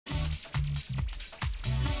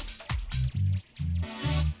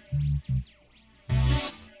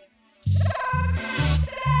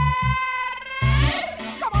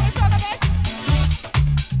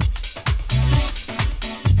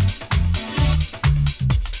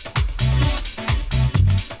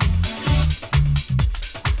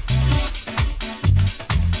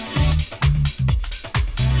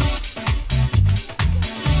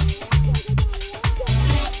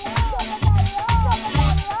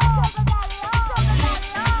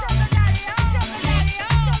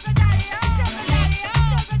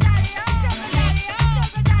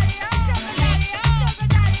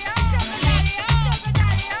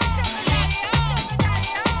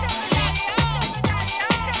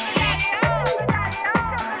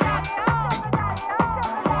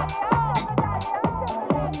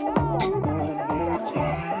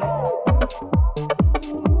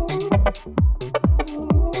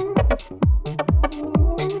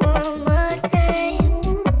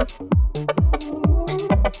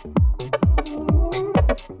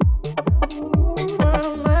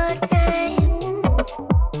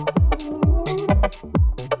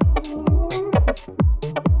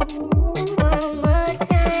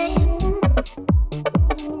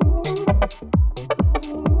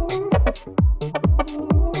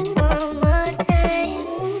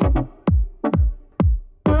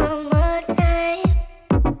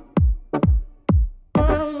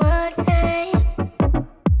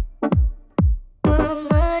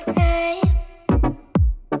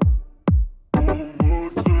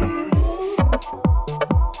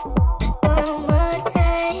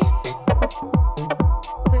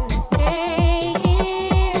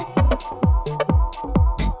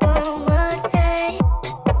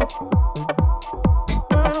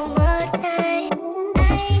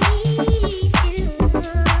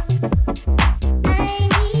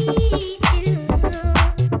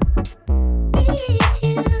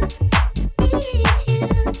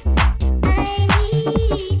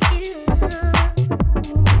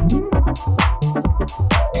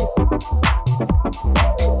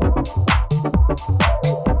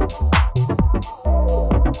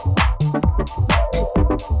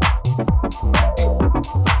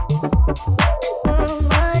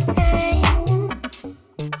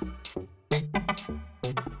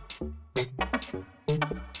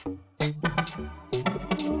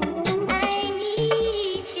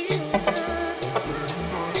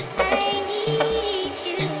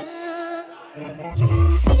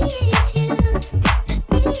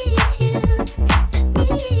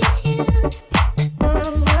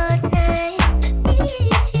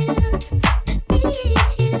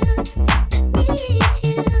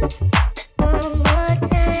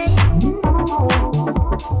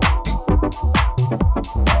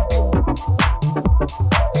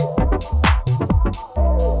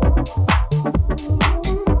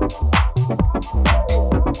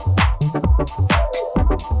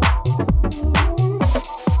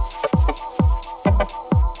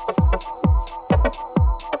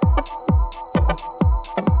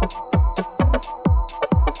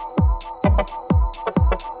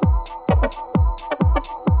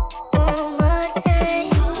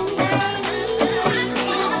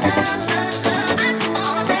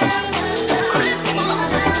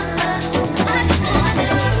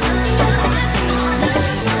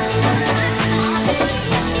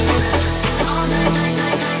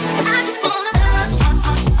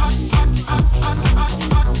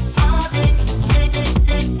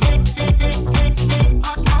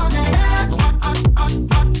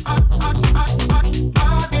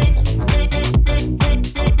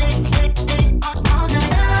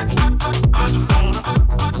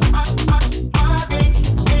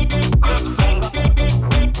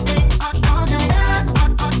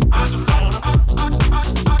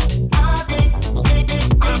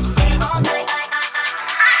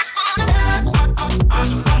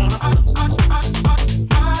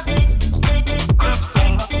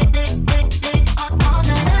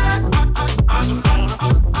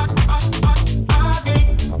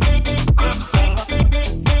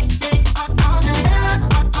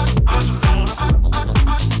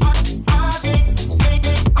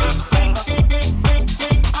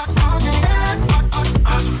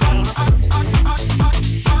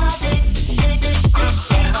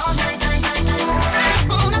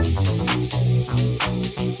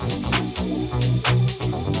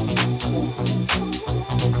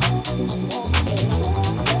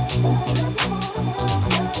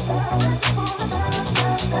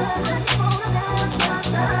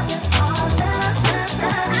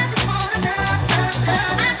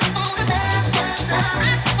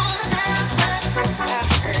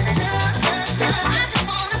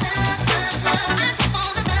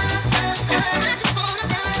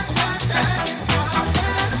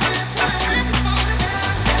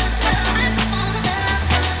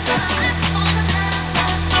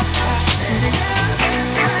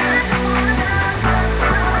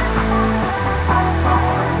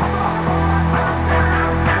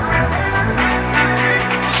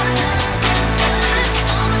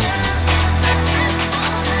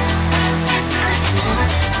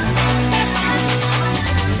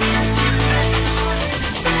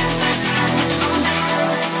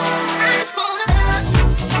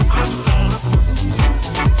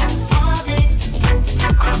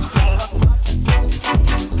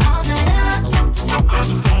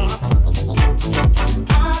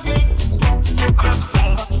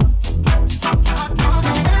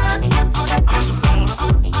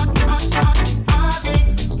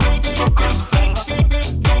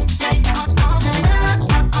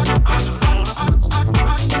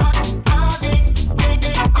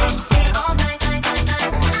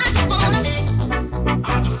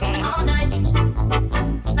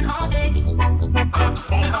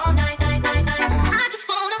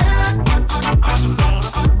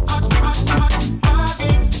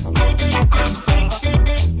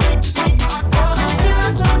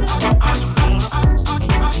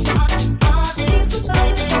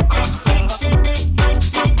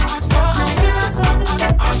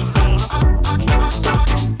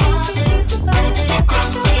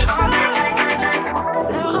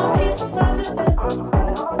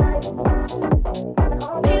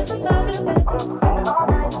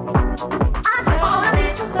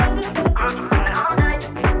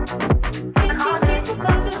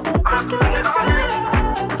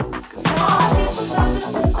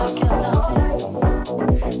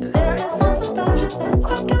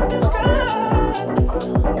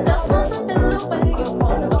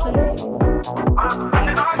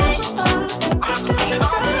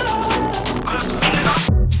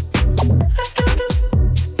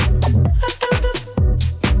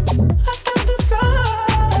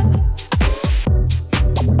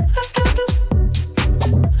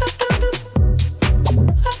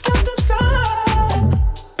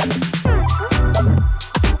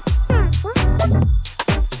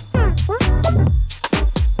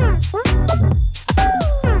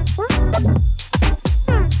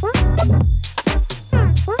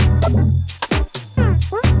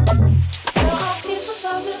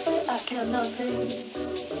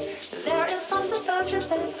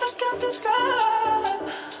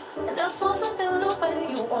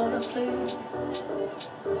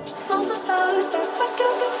sky.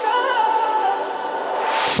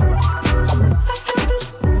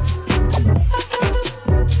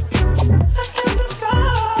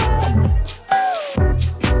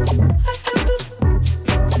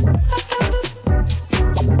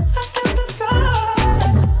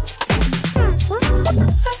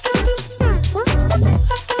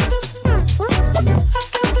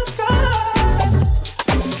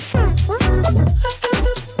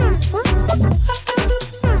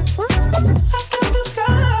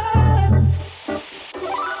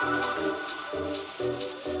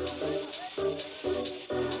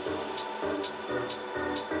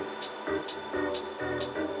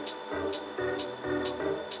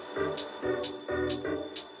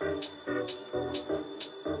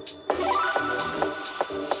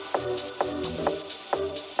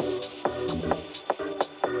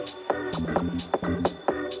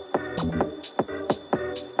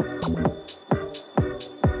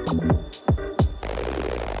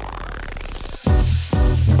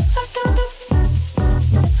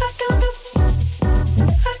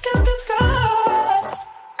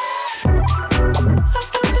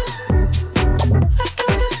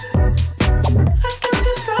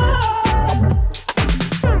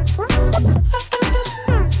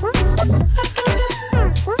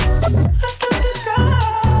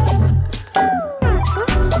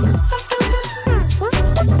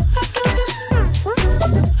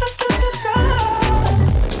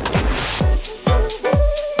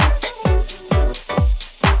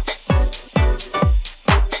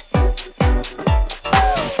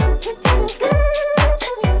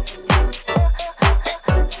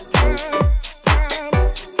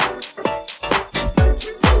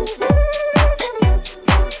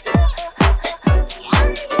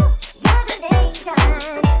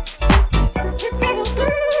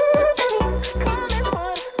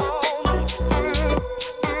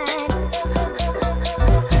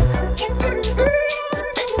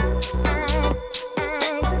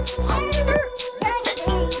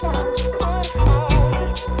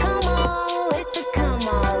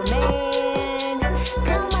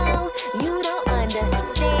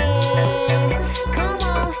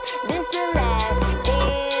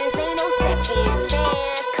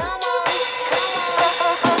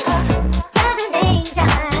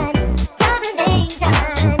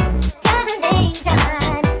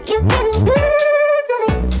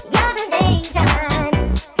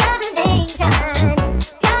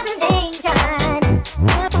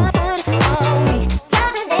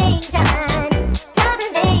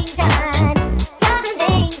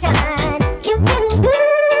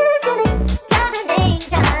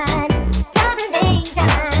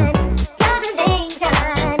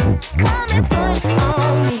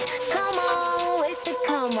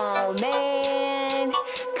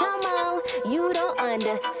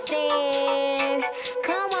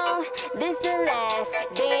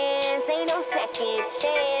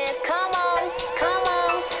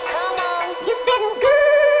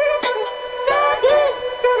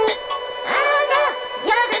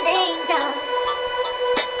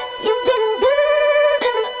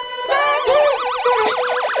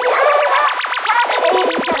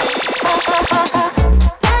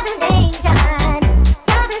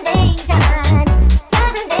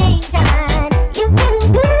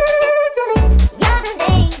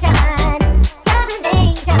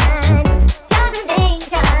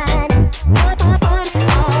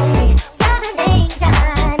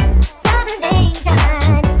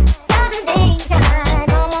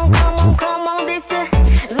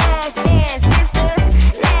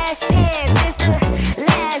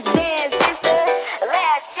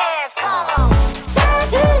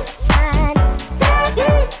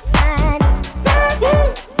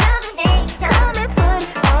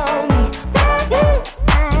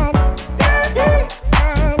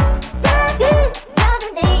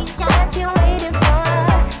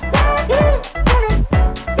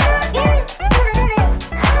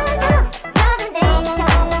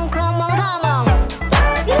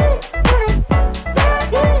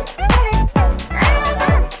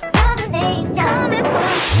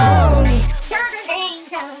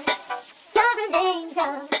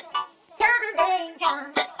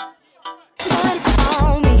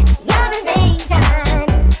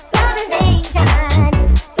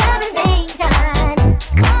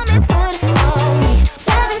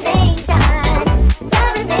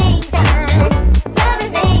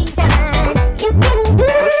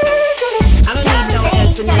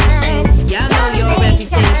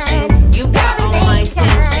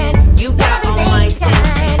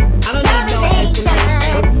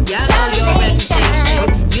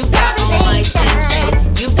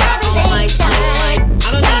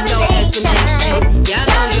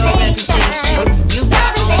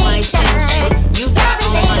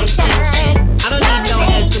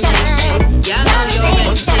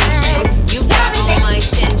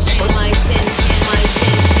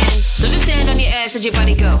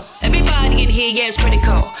 go. Everybody in here, yeah, it's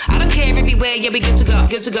critical. I don't care everywhere, yeah, we good to go.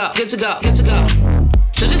 Good to go, good to go, good to go.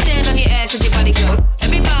 So just stand on your ass, let your body go.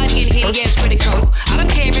 Everybody in here, yeah, it's critical. I don't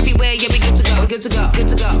care everywhere, yeah, we good to go. Good to go, good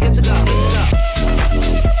to go, good to go, good to go.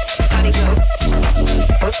 Body go.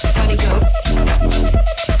 Body go.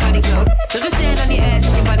 Body go. So just stand on your ass,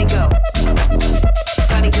 let your body go.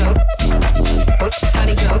 Body go.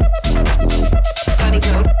 Body go. Body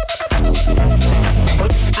go.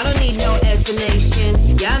 I don't need no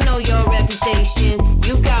explanation. Yeah, I know your reputation.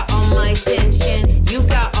 You got all my attention. You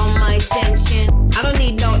got all my attention. I don't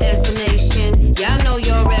need no explanation. Yeah, I know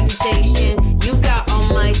your reputation. You got all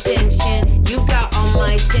my attention. You got all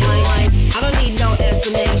my attention. I don't need no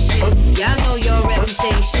explanation. Yeah, I know your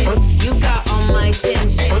reputation. You got all my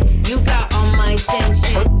attention. You got all my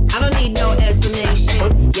attention. I don't need no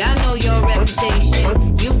explanation. Yeah, I know your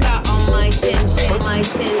reputation. You got all my attention. My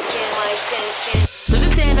attention. My attention. So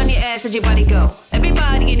just stand on your ass, let your body go.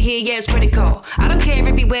 Everybody in here, yeah, it's critical. I don't care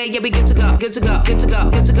everywhere, yeah, we good to go. Good to go, good to go,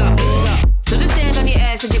 good to go, good to go. So just stand on your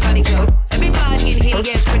ass, let your body go. Everybody in here,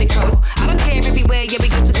 yeah, it's critical. I don't care everywhere, yeah, we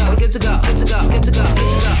good to go. Good to go, good to go, good to go, good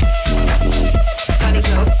to go. Body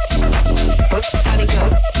go. Body go.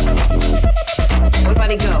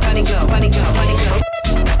 Body go, body go, body go, body go.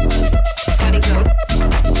 Body go.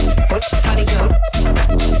 Body go.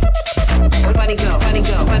 Body go, body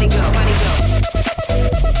go, body go, body go.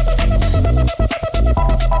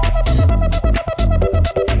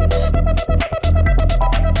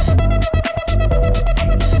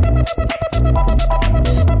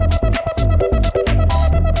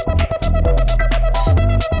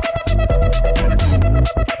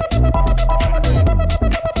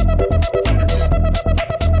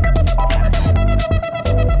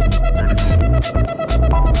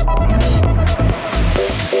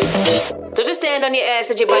 So just stand on your ass,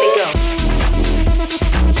 let your body go.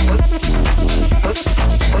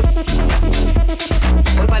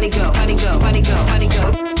 Body go, body go, body go, body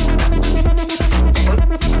go.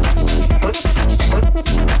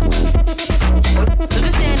 So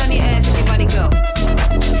just stand on your ass, let your body go.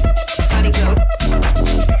 Body go.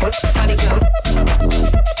 Body go.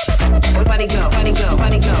 Body go, body go,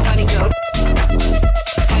 body go, body go.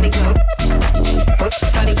 Body go.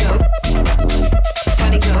 Body go.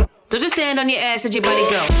 Body go. So just stand on your ass, let your body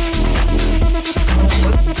go.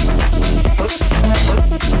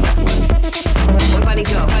 Body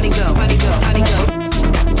go, body go, body go, body go.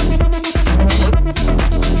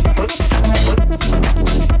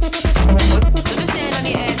 So just stand on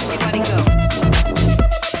your ass, let your body go.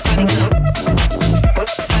 Body go.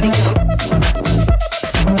 Body go.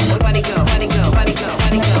 Body go, body go, body go,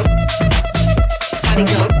 body go. Body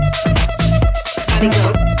go. Body go.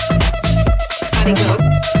 Body go.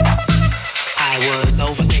 I was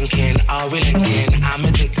overthinking, are we linking? I'm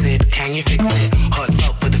addicted, can you fix it? Hot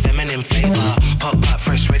top with the feminine flavor. Pop up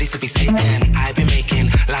fresh, ready to be taken. I be making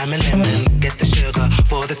lime and lemons. Get the sugar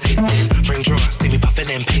for the tasting. Bring drawers, see me puffing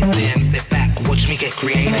and pasting. Sit back, watch me get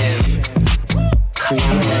creative.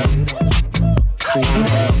 Creative.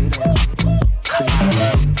 Creative.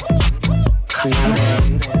 Creative.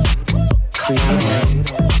 Creative.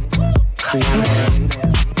 Creative.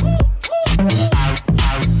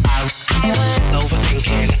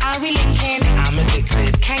 Overthinking, are we linking? I'm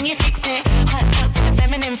addicted, Can you fix it? Hot top with a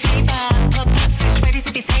feminine flavor. Pop up fresh, ready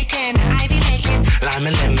to be taken. I be making lime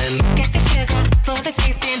and lemons. get the sugar for the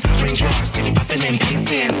tasting. Bring drawers, see me puffing and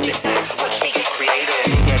pasting. Sit back, watch me get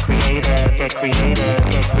creative. Get creative, get creative,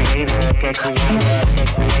 get creative, get creative, get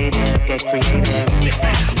creative, get creative. Sit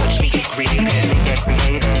back, watch me get creative. Get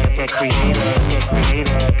creative, get creative, get creative, get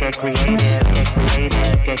creative, get creative,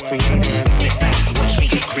 get creative. Sit back, watch me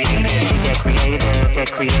get creative. Get creative, get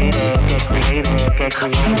creative, get creative, get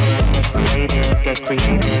creative, get creative, get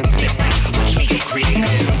creative. Sit back, watch me get creative.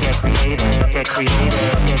 Get creative, get creative,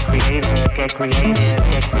 get creative, get creative,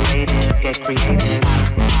 get creative, get creative.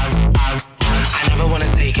 I never wanna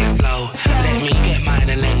take it slow. Let me get mine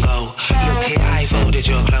and then go. Look here, I folded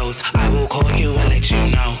your clothes. I will call you and let you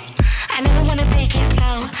know. I never wanna take it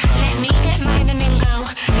slow. Let me get mine and then go.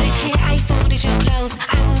 Look here, I folded your clothes.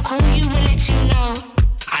 I will call you and let you know.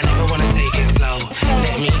 I never wanna take it slow.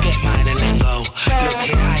 Let me get mine and then go. Look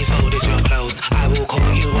here, I folded your clothes. I will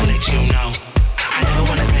call you and let you know. I never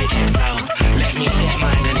wanna take it slow. Let me get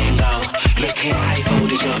mine and then go. Look here, I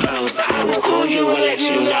folded your clothes. I will call you and let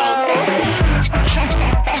you know.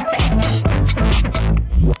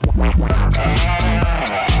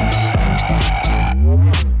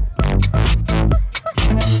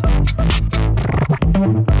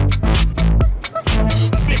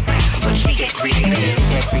 Get creative,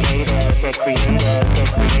 get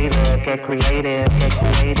creative, get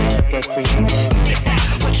creative, get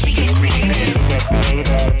creative.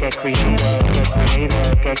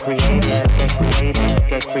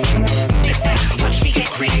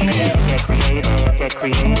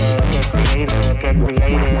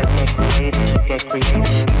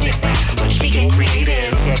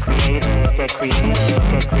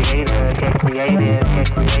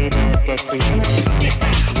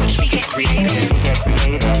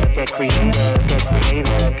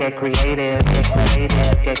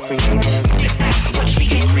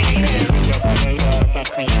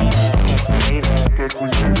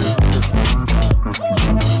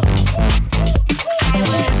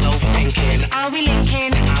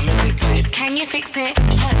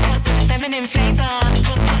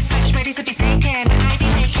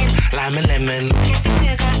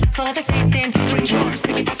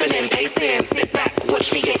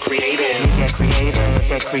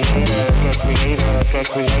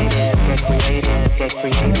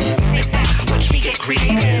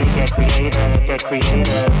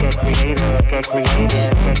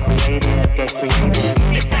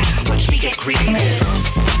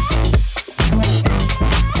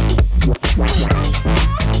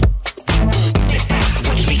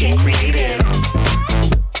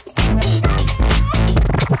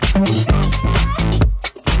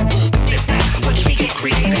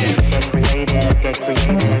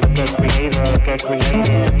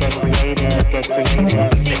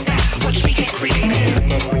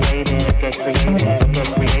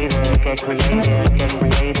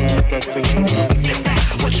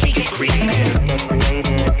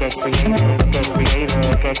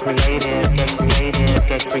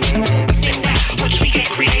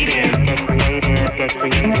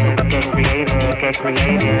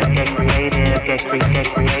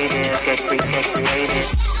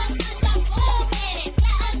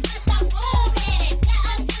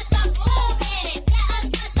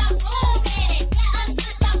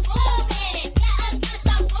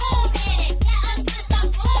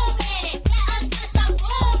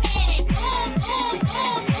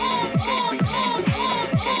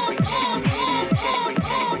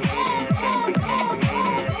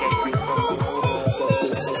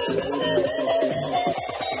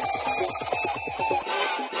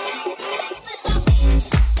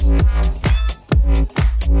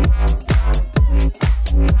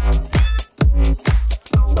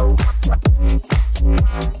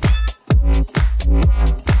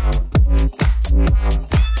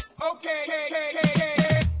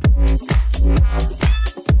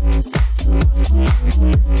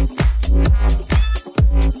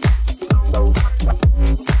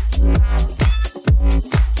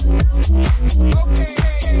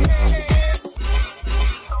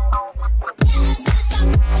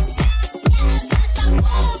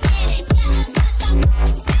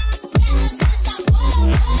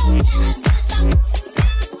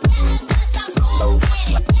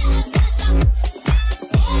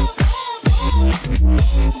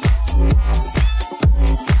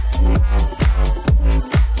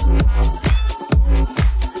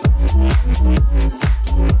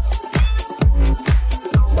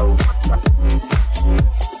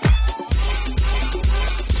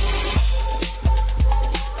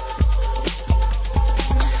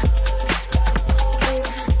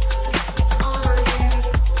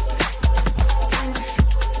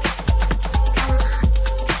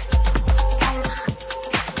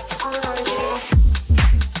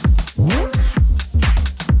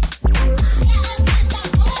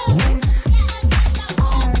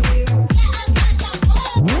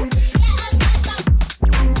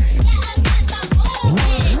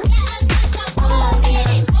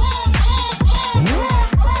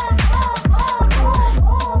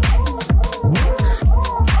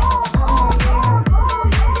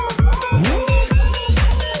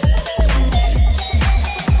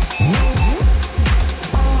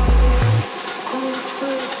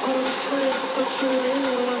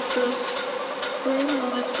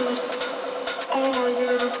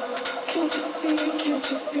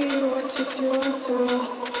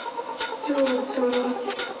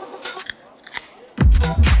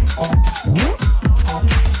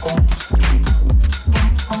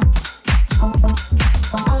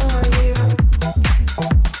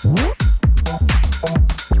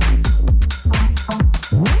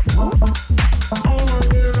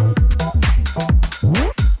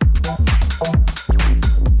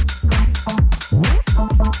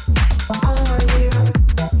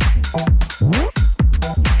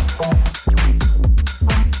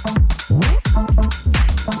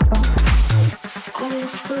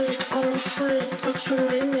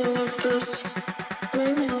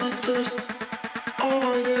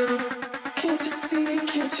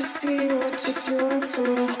 Can't you see what you're doing to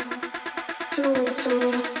me? Doing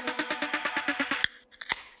to me.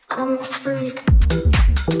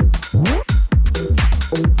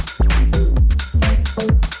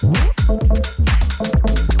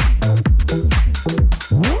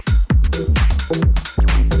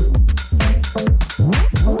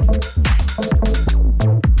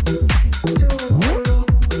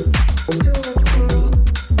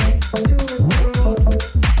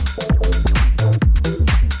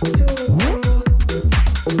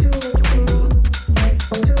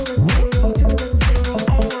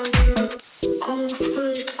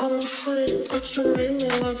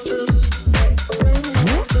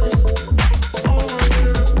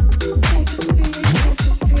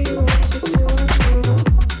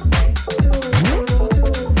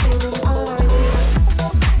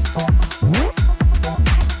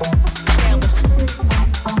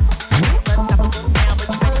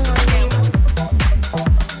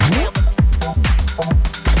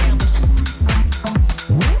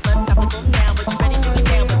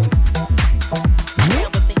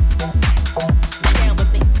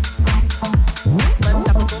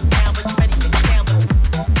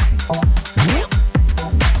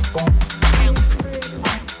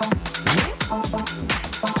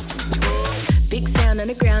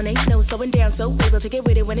 To get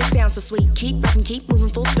with it when it sounds so sweet. Keep rocking, keep moving,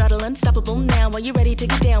 full throttle, unstoppable now. Are you ready to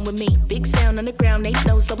get down with me? Big sound on the ground, ain't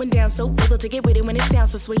no slowing down. So able to get with it when it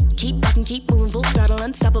sounds so sweet. Keep rocking, keep moving, full throttle,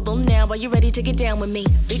 unstoppable now. Are you ready to get down with me?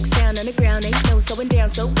 Big sound on the ground, ain't no slowing down.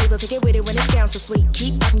 So able to get with it when it sounds so sweet.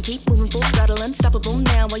 Keep rocking, keep moving, full throttle, unstoppable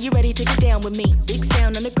now. Are you ready to get down with me? Big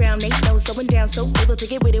sound on the ground, ain't no slowing down. So able to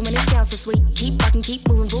get with it when it sounds so sweet. Keep rocking, keep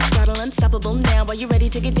moving, full throttle, unstoppable now. Are you ready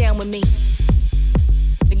to get down with me?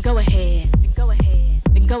 Then go ahead. Go ahead.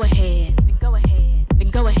 Then go ahead. Then go ahead. Then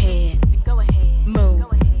go ahead. Then go ahead. Move.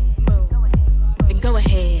 Then go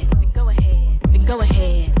ahead. Then go ahead. Then go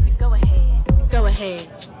ahead. Then go ahead. Go ahead.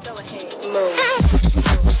 Go ahead.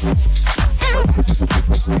 Move.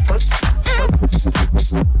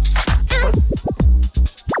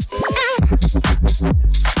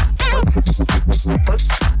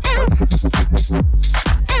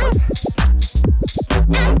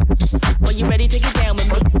 Are you ready to get down with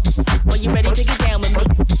me? Are you ready to get down with me?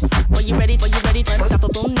 Are you ready? Are you ready?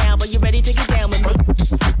 Unstoppable now. Are you ready to get down with me?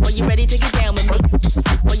 Are you ready to get down with me?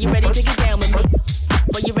 Are you ready to get down with me?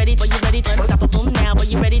 Are you ready? Are you ready? Unstoppable now. Are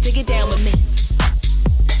you ready to get down with me?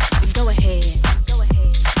 Then go ahead. Go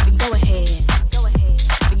ahead. Then go ahead. Go ahead.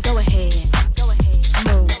 Then go ahead. Go ahead.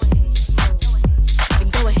 Move. Then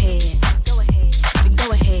go ahead. Go ahead. Then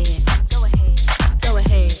go ahead. Go ahead. Go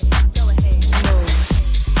ahead. Go ahead. Move.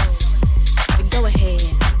 Then go ahead.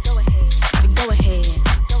 Go ahead. Then go ahead.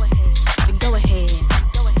 Go ahead. Then go ahead.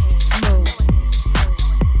 Go ahead. Move.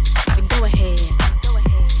 Then go ahead. Go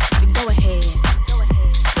ahead. Then go ahead. Go ahead.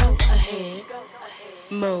 Go ahead.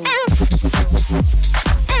 Move.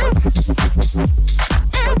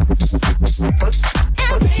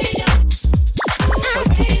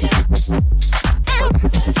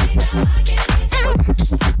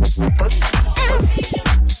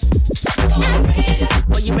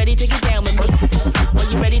 Are you ready to get down with me? Are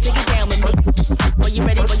you ready to get down with me? Are you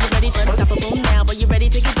ready? Are you ready? Unstoppable now. Are you ready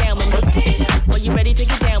to get down with me? Are you ready to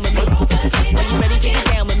get down with me? Are you ready to get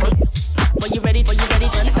down with me? Are you ready? Are you ready?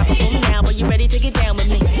 Unstoppable now. Are you ready to get down with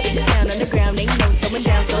me? Big sound on the ground, ain't no slowing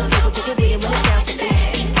down. So able to get with it when it sounds so sweet.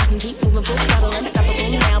 Keep rocking, keep moving, full throttle,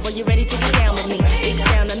 unstoppable now. Are you ready to get down with me? Big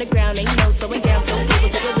sound on the ground, ain't no slowing down. So able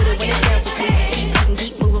to get with it when it sounds so sweet. Keep rocking,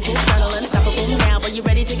 keep moving, full throttle, unstoppable now. Are you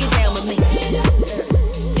ready to get down with me?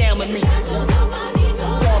 Down with me.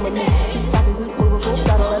 Down with me. Keep rocking, keep moving, full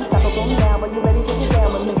throttle, unstoppable now. Are you ready to get down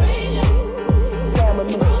with me? Down with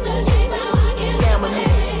me. Down with me.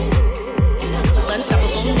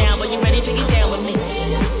 Unstoppable now. Are you ready to get down with me?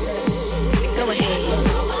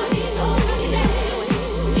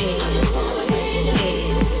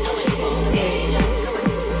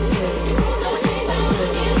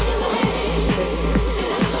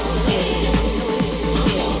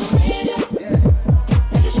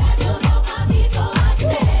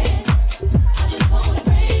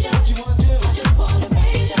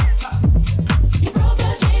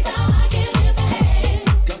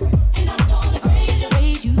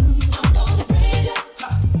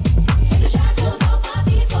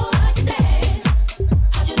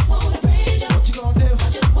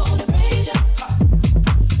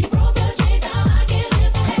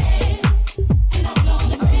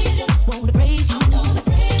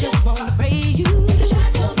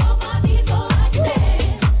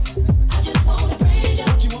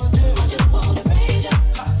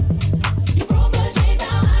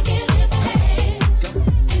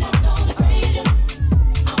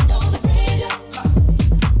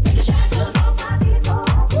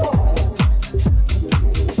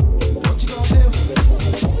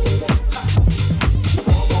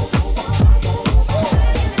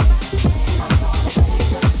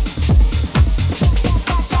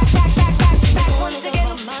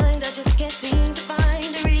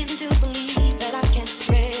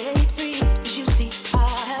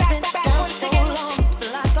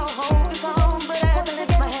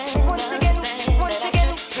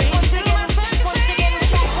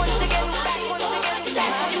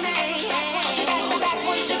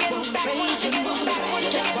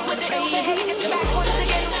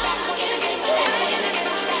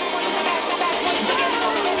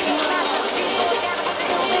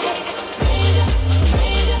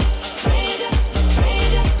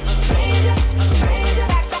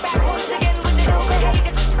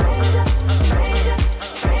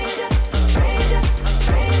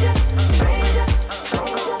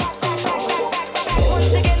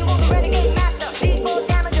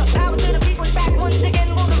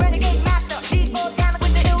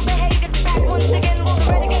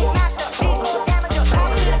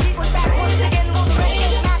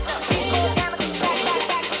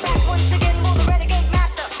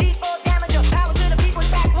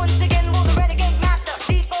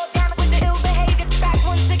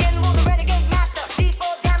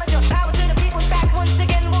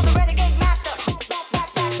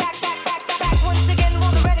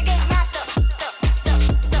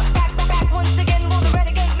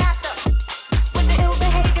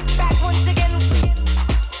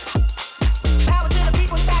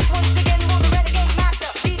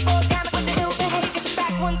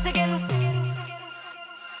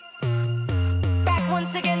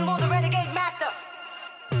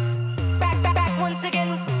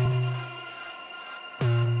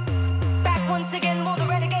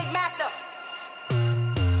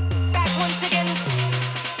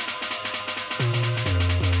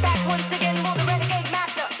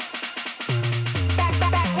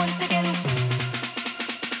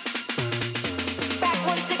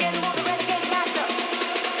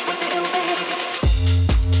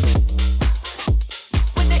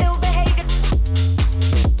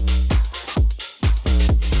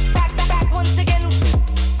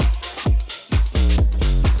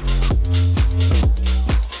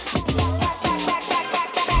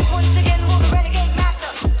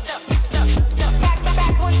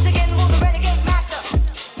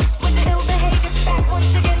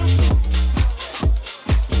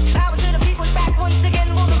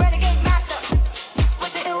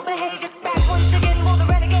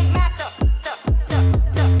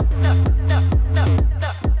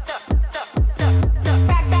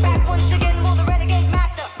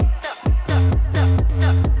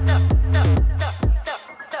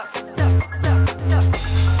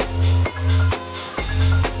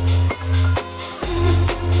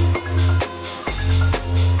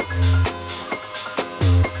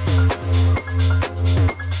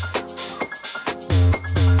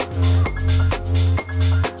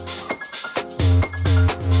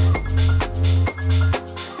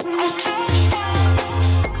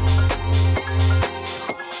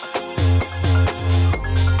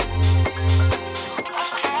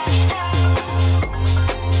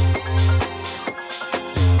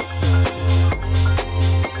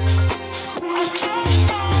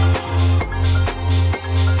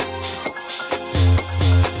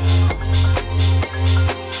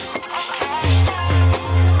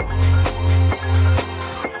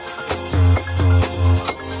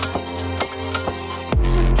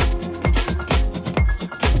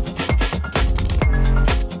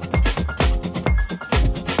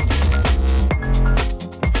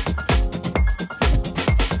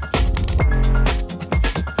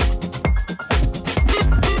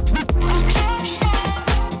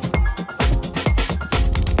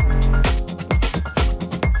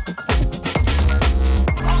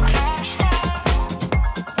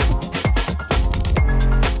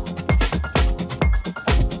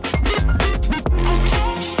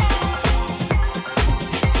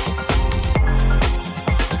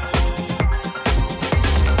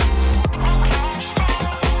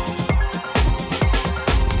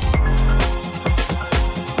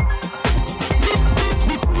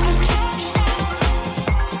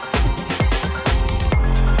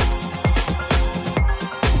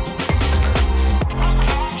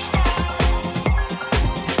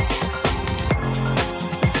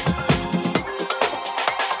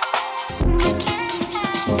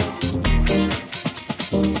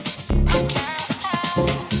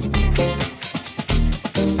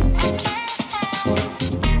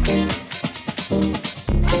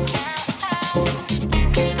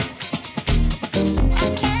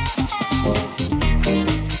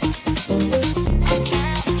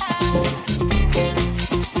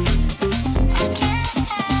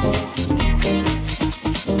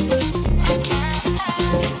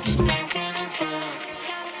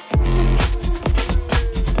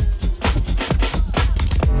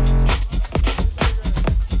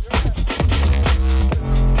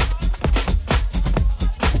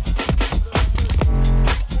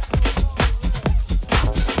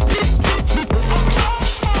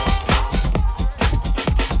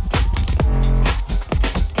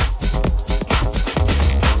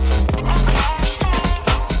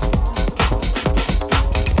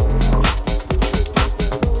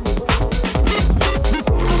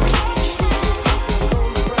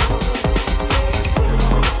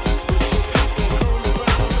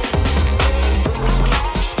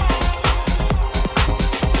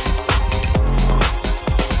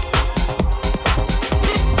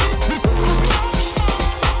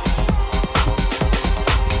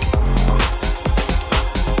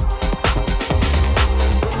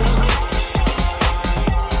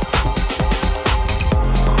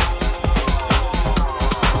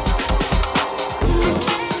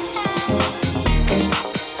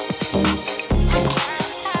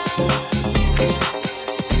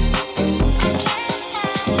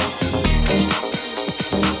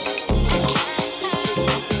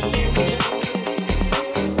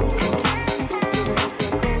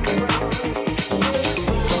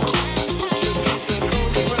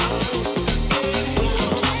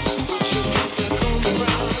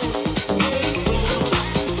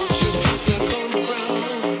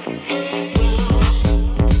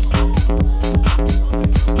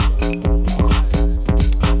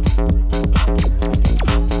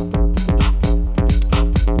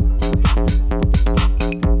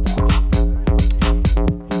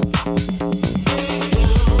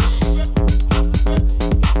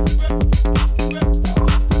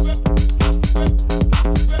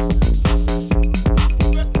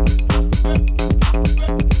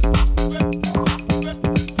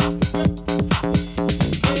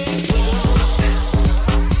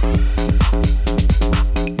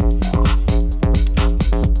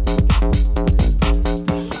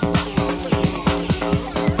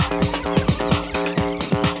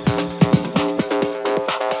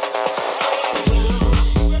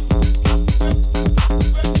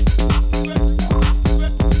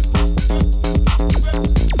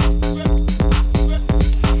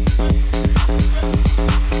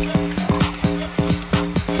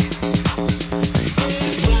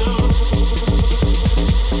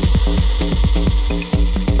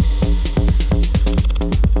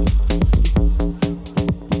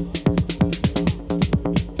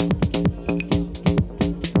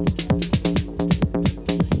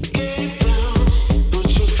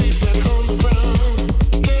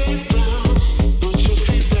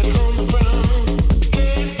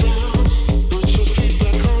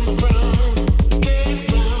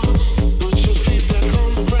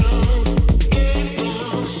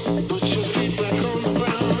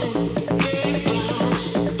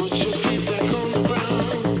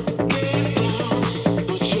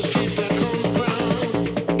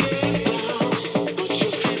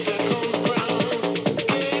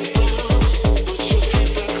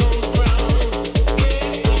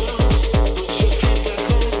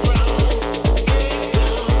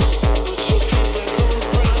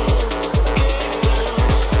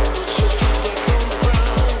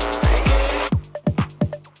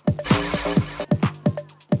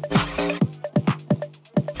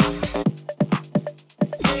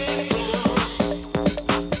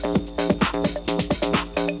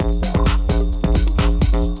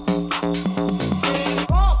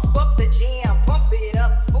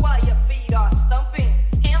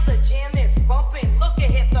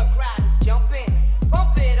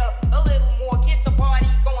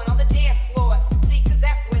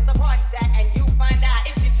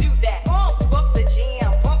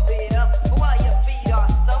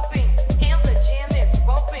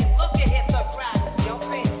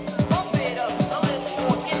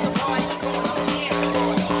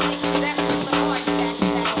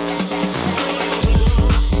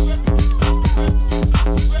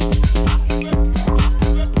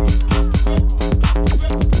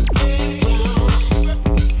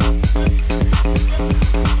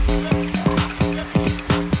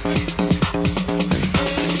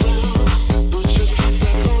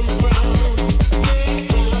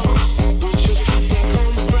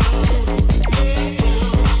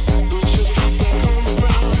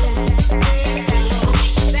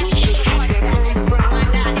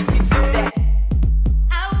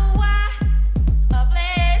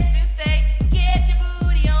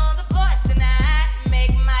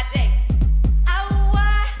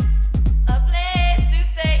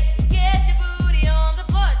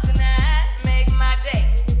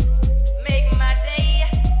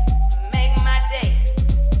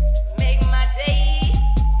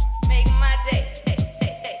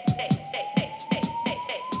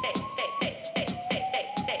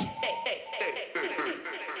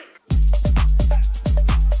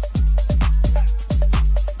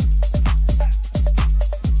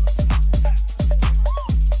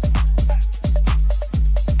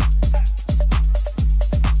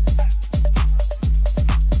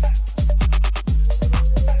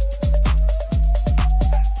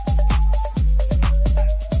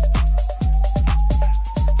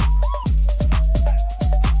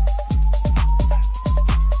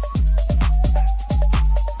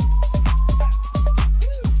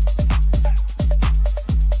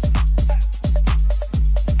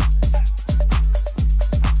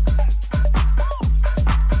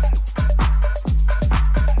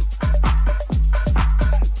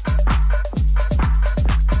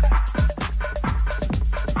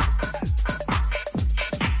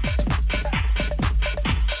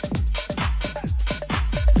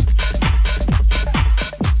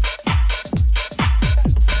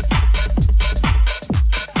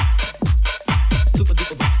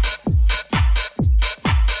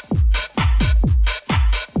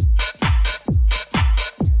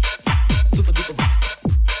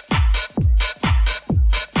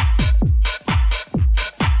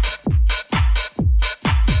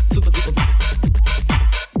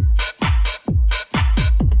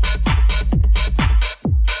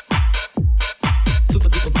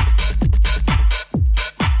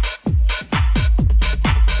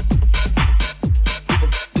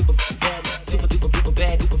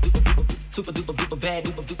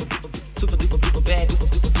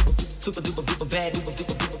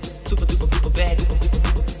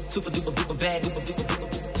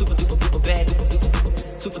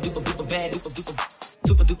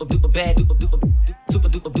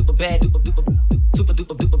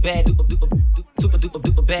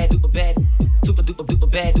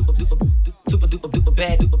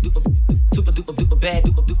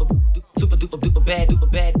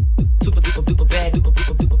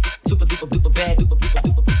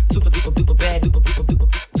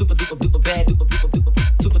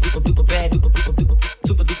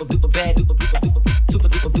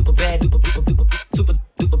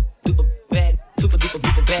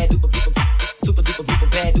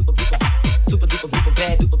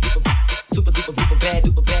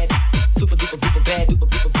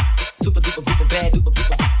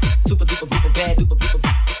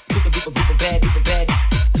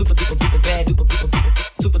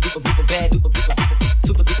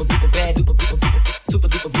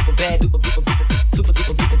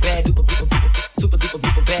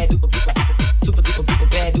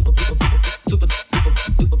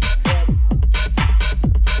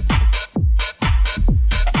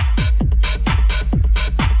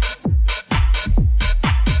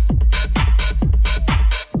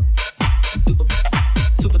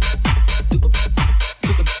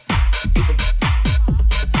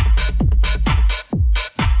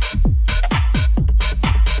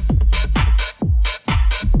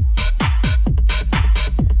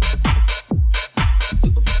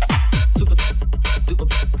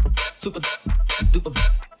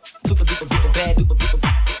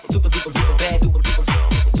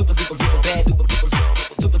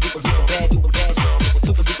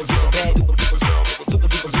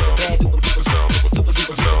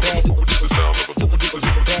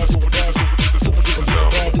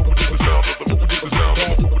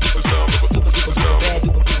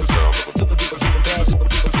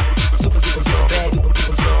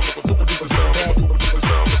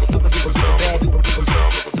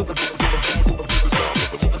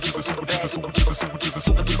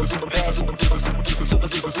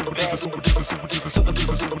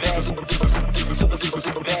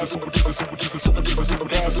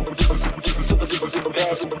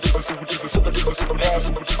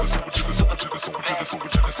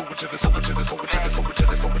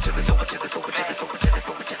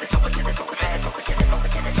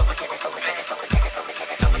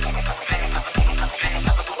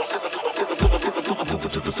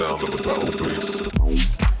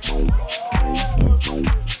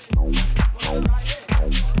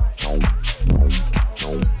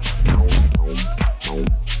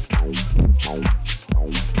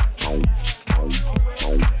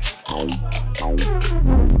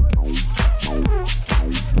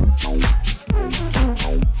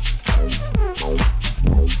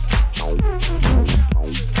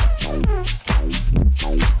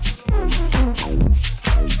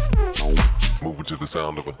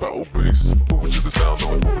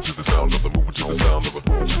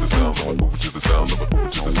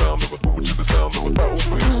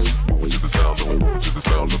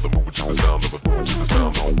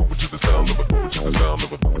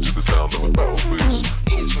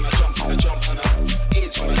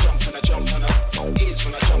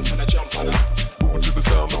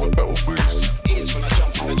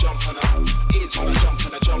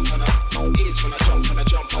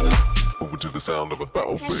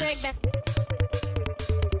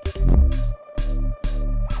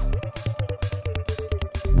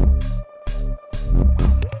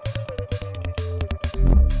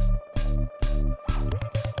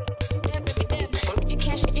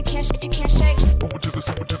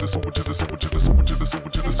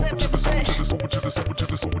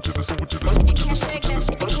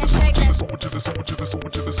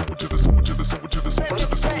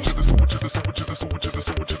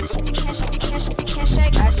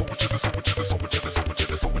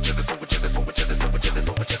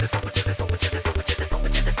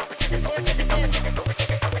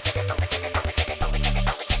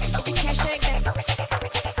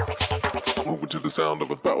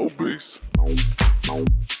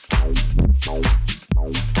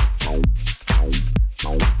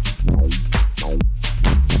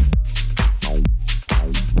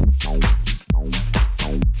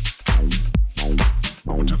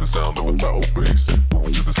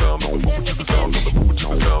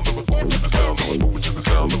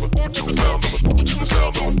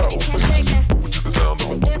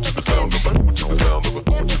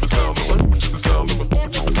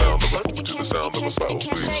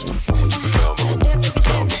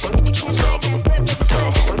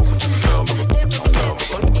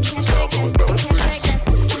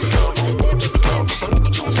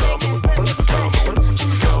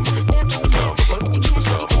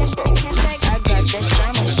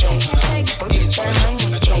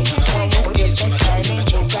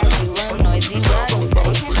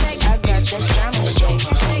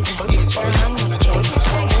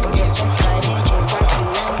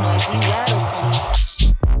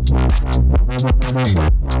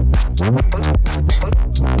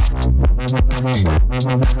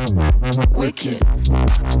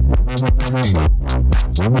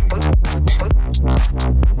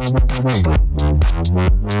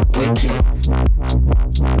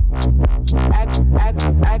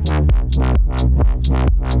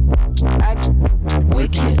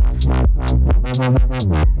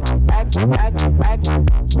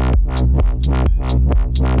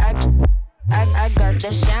 I got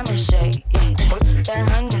the shaman shake, that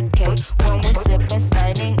 100K. When we slipping,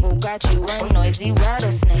 sliding, ooh, got you a noisy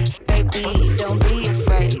rattlesnake. Baby, don't be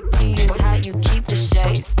afraid. Tea is hot, you keep the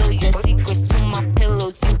shade. Spill your secrets to my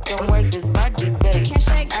pillows, you can work this body, babe.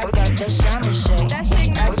 I got the shaman shake,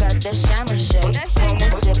 I got the shaman shake. When we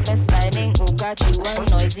slipping, sliding, ooh, got you a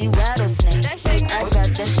noisy rattlesnake. I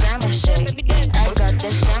got the shaman shake, I got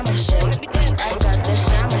the shaman shake. I got the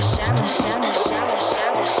shaman shake.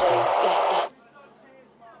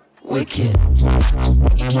 Wicked.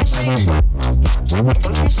 If you can't shake, if you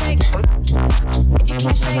can't shake, if you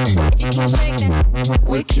can't shake, if you can't shake, that's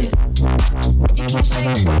wicked. If you can't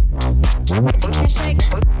shake, if you can't shake,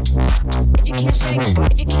 if you can't shake,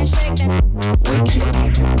 if you can't shake, that's wicked.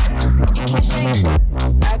 If you can't shake,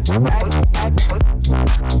 if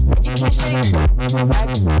you can't shake,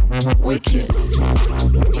 wicked.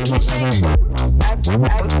 If you can't shake, if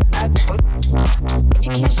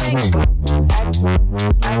you can't shake,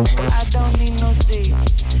 I don't need no sleep.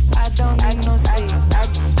 I don't need no sleep.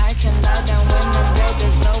 I can lie down when the bed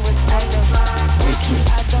there's no respect.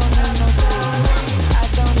 I don't need no sleep. I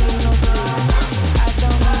don't need no sleep. I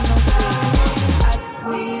don't need no sleep.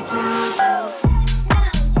 We do this.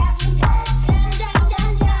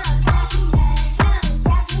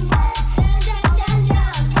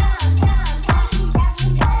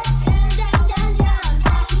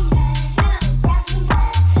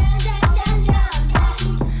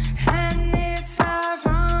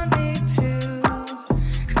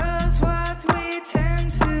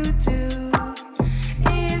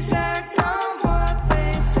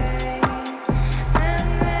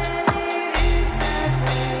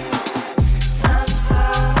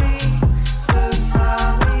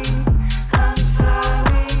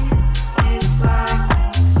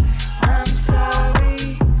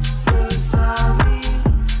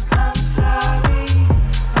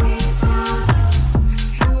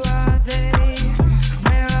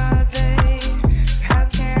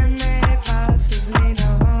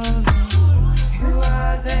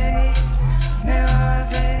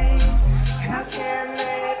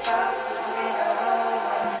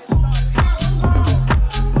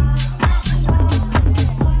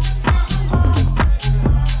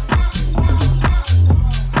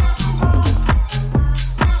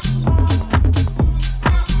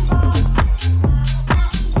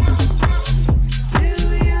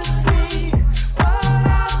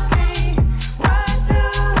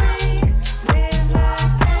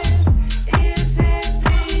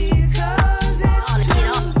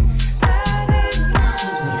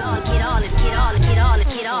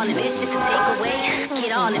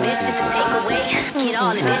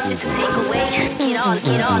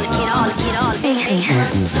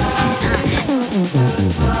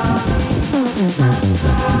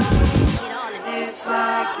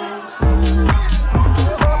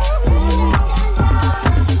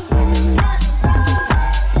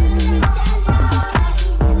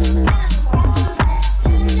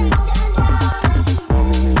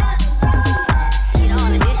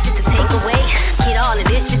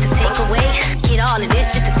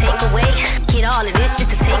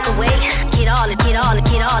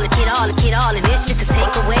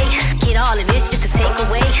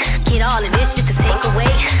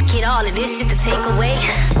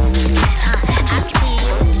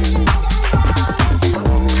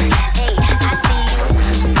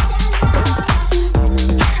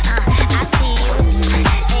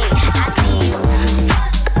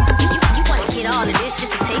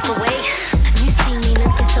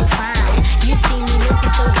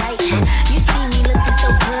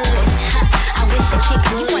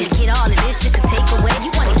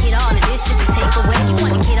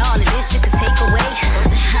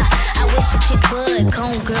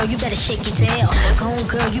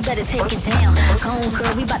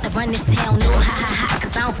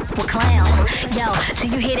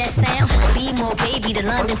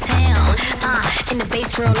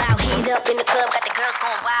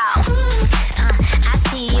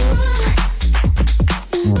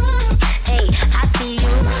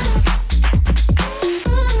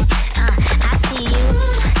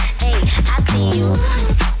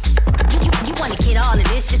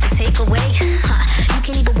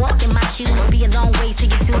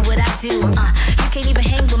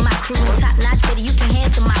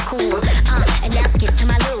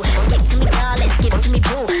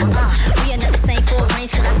 We are not the same for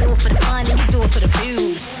range.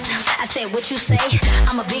 said, what you say?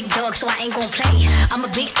 I'm a big dog, so I ain't gon' play. I'm a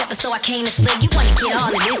big stepper, so I came to slay. You wanna get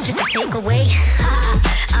all of this just to take away?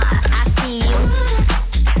 I see you.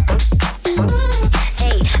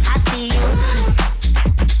 Hey, I see you.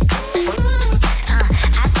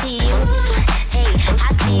 I see you. Hey, I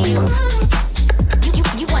see you.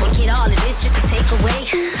 You wanna get all of this just to take away?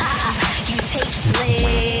 You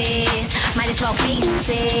tasteless, might as well be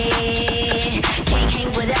sick. Can't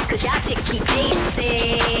hang with us 'cause y'all chicks be basic.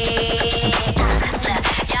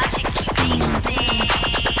 Y'all chicks be basic.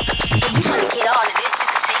 You wanna get all of this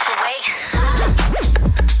just to take away?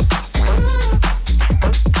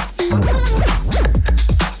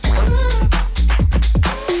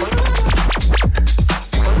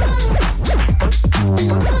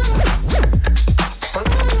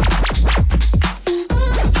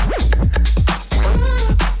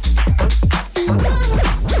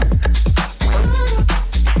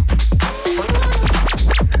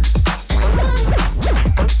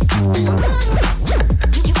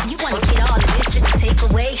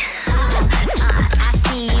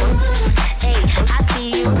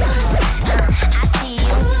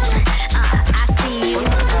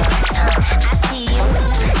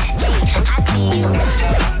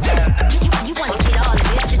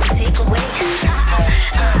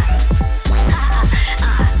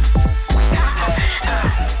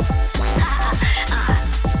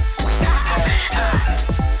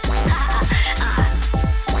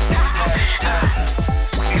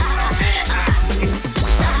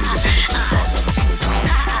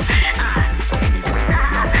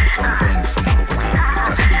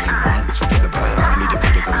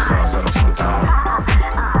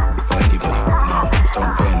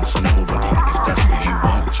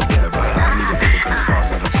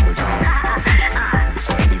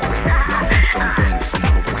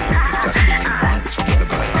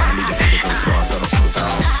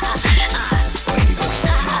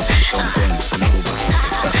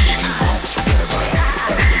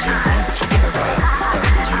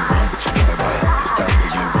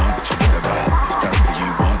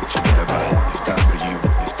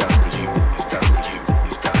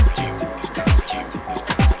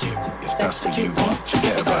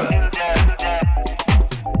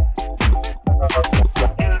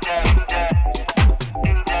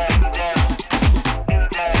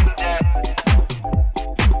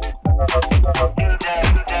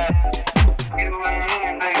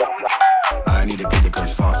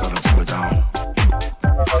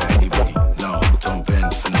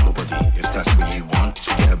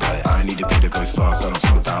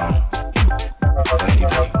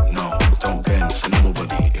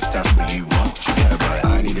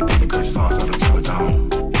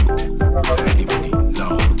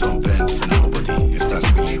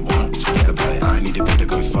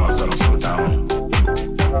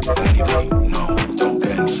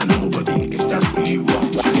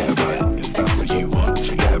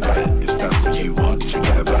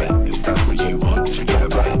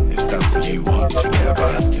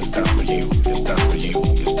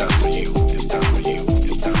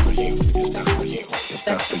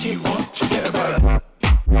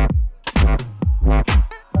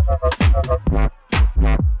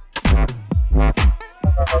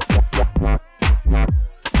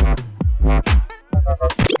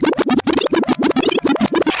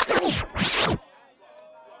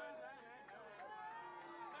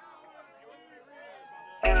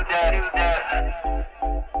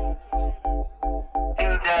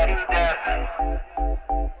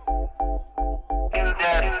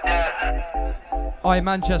 Oi,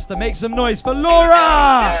 Manchester, make some noise for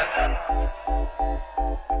Lau.ra!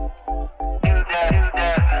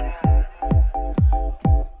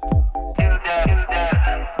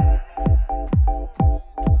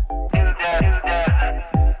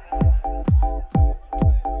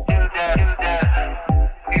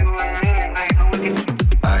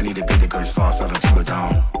 I need a beat that goes fast, I don't slow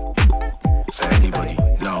down. For anybody,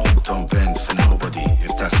 no, don't bend for nobody.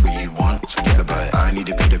 If that's what you want, forget about it. I need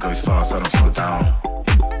a beat that goes fast, I don't slow down.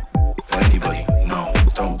 For anybody, no,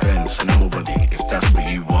 don't bend for nobody. If that's what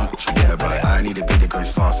you want, forget about it. I need a beat that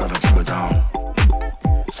goes fast, I don't slow down.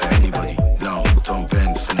 For anybody, no, don't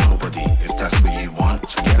bend for nobody. If that's what you want,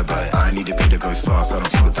 forget about it. I need a beat that goes fast, I don't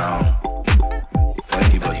slow down. For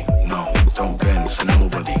anybody, no, don't bend for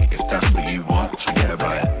nobody. If that's what you want, forget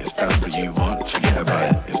about it. If that's what you want, forget about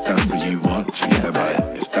it. If that's what you want, forget about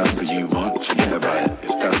it. If that's what you want, forget about it.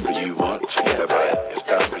 If that's what you want, forget about it. If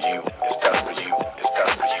that's what you, if that's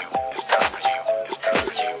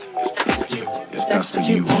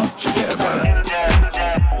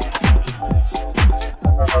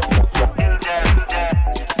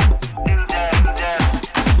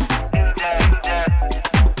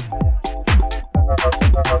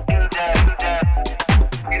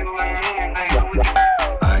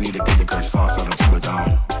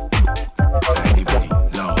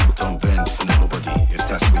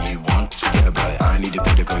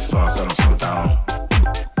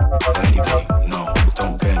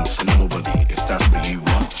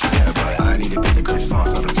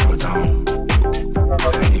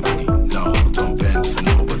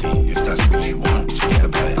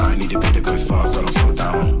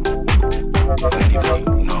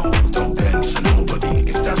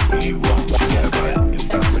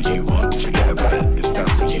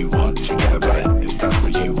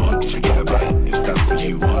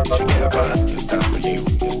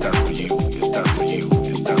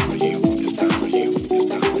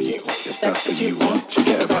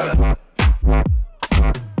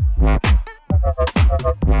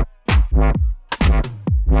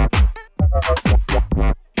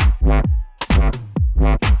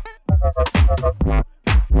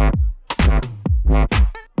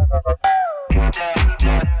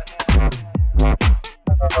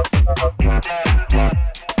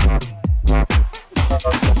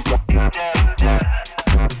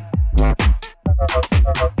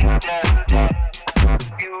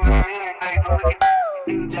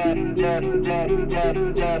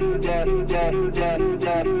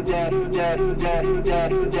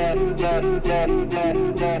With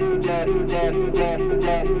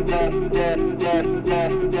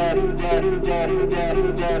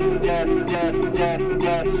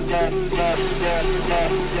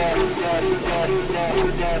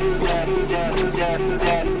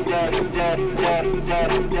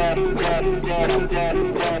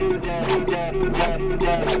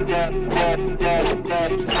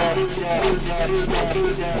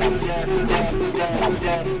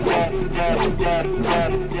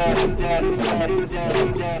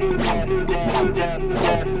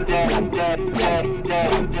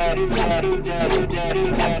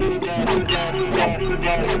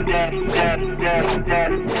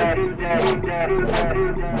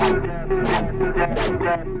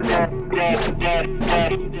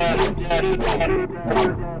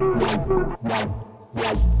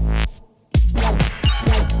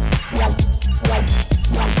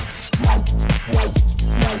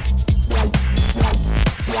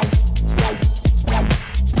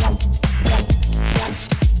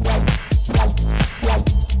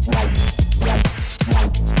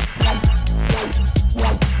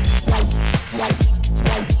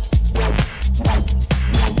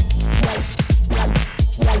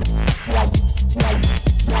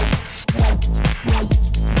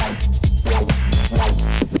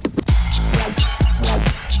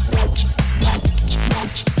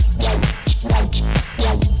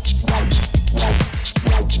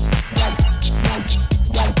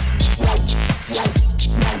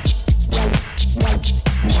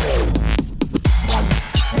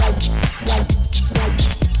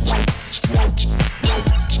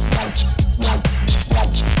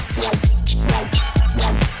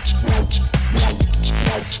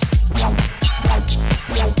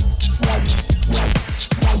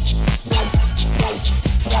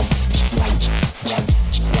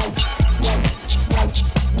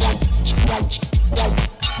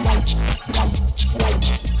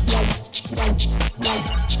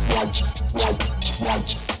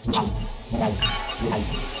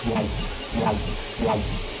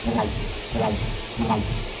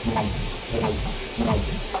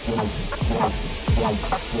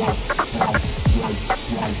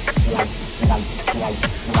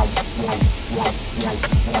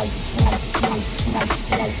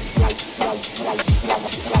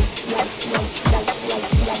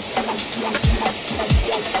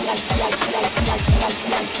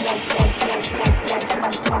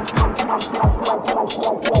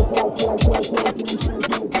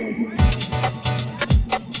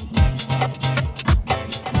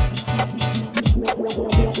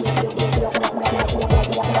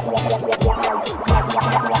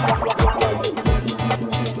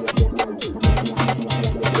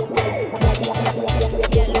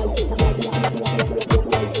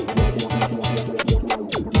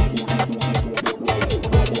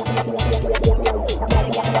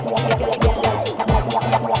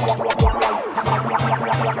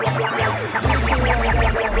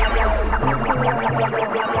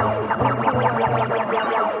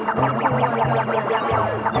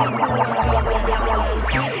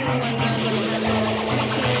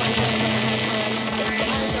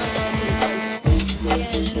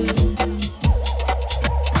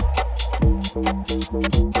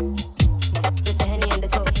the Henny and the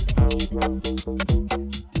Coke.